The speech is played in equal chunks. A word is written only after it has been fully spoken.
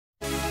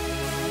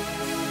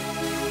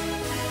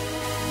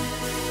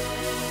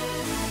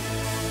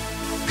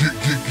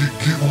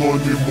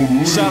money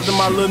militia. Shout out to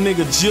my little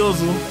nigga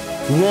Jizzle,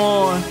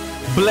 Juan,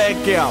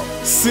 Blackout,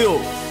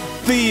 Silk,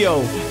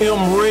 Theo,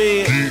 M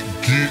Red.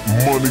 Get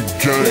money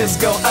gang. Let's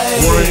go,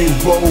 ayy.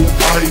 Rainbow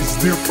ice,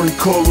 different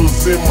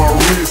colors in my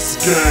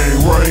wrist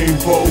game.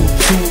 Rainbow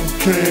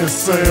toucan,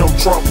 Sam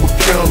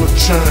Tropicana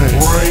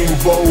chain.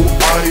 Rainbow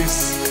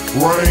ice,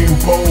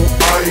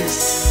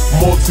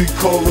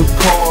 multicolored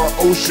car,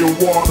 ocean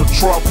water,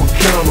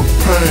 Tropicana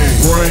pain.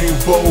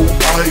 Rainbow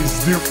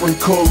ice,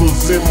 different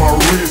colors in my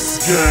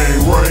wrist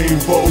game.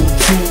 Rainbow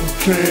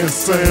toucan,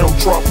 Sam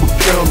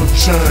Tropicana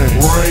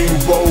chain.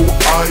 Rainbow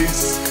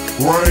ice,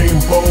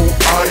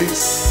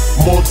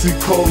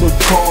 multicolored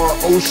car,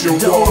 ocean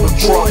water,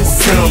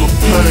 Tropicana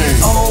pain.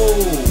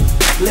 Oh,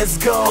 let's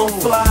go,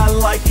 fly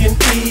like an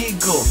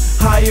eagle,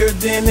 higher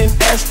than an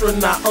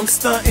astronaut. I'm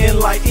stunting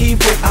like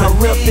evil. I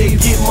rep the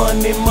Get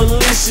Money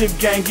Militia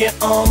gang, and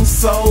I'm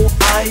so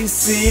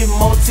icy.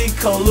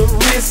 Multicolored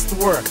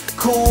wristwork,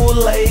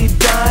 Kool-Aid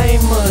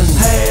diamonds,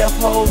 half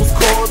hoes,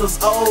 quarters,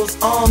 O's.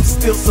 I'm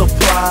still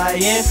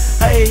supplying.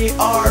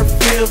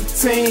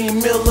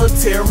 AR-15,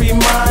 military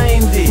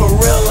minded.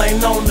 Pharrell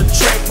ain't on the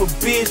track, but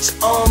bitch,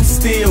 I'm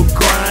still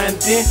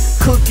grinding.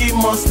 Cookie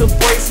Monster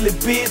bracelet,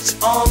 bitch,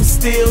 I'm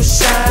still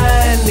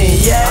shining.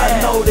 Yeah, I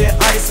know that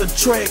ice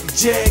attract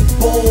jack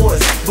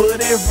boys,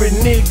 but every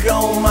nigga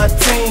on my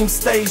team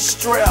stay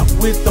strapped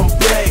with them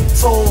black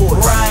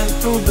toys. Riding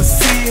through the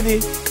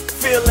city,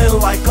 feeling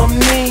like I'm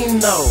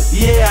Nino.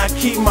 Yeah, I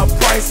keep my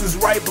prices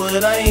right,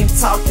 but I ain't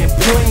talking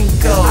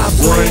Plinko. I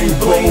bling,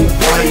 bling,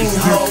 bling,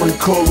 different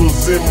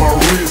colors in my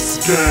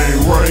wrist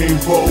game.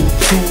 Rainbow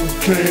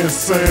toucan,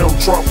 Sam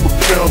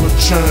Tropicana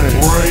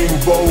chain.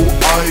 Rainbow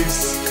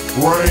ice,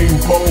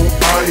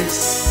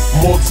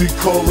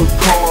 multicolored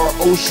car,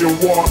 ocean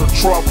water,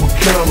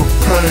 Tropicana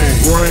pain.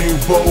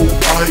 Rainbow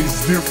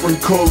ice, different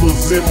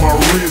colors in my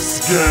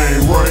wrist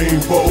game.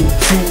 Rainbow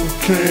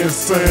toucan,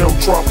 Sam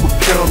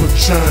Tropicana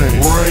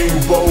chain.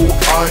 Rainbow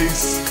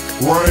ice,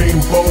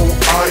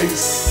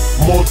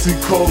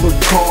 multicolored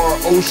car,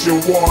 ocean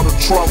water,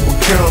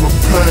 Tropicana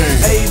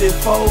pain.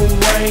 84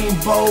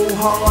 rainbow,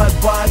 hard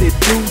body,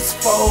 deuce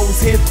foes,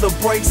 hit the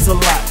brakes a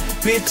lot.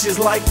 Bitches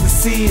like to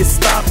see it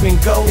stop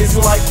and go. It's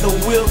like the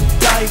whip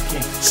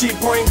dyking. She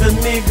bring a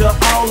nigga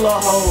all the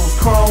hoes.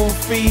 Chrome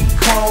feet,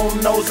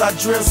 chrome nose. I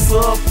dress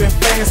up in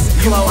fancy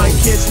clothes. You might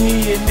catch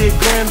me in that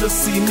Grander,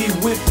 see me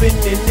whipping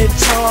in that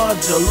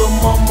Charger. Lil'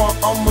 mama,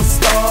 I'm a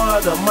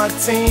starter. My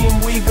team,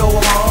 we go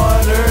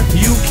harder.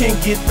 You can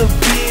get the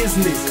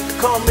business.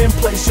 Come and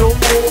place your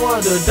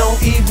order. Don't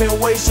even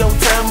waste your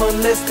time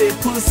unless that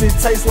pussy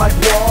tastes like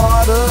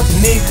water.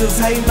 Niggas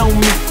hating on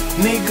me.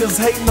 Niggas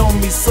hating on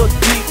me. So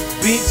deep,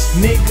 bitch.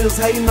 Niggas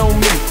hating on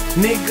me.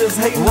 Niggas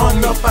hating on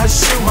me. Run up, I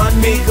shoot. My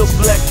nigga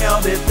black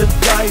out at the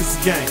dice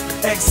game,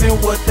 asking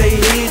what they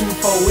hitting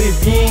for.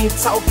 If you ain't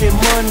talking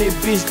money,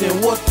 bitch,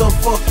 then what the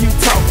fuck you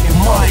talking,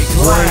 Mike?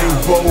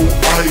 Rainbow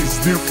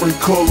ice, different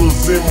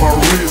colors in my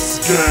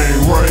wrist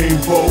game.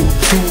 Rainbow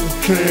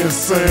toucan,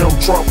 Sam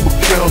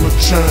Tropicana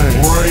chain.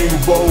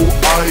 Rainbow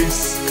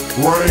ice,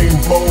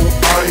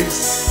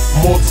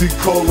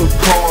 multicolored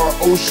car,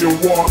 ocean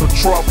water,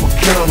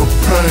 Tropicana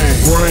pain.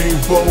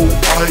 Rainbow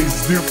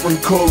ice, different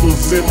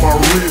colors in my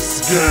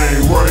wrist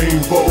game.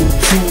 Rainbow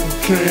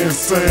toucan,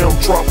 Sam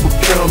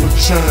Tropicana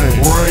chain.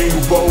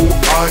 Rainbow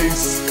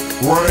ice,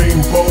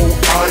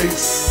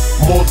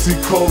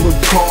 multicolored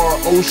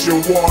car, ocean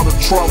water,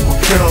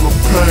 Tropicana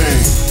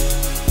pain.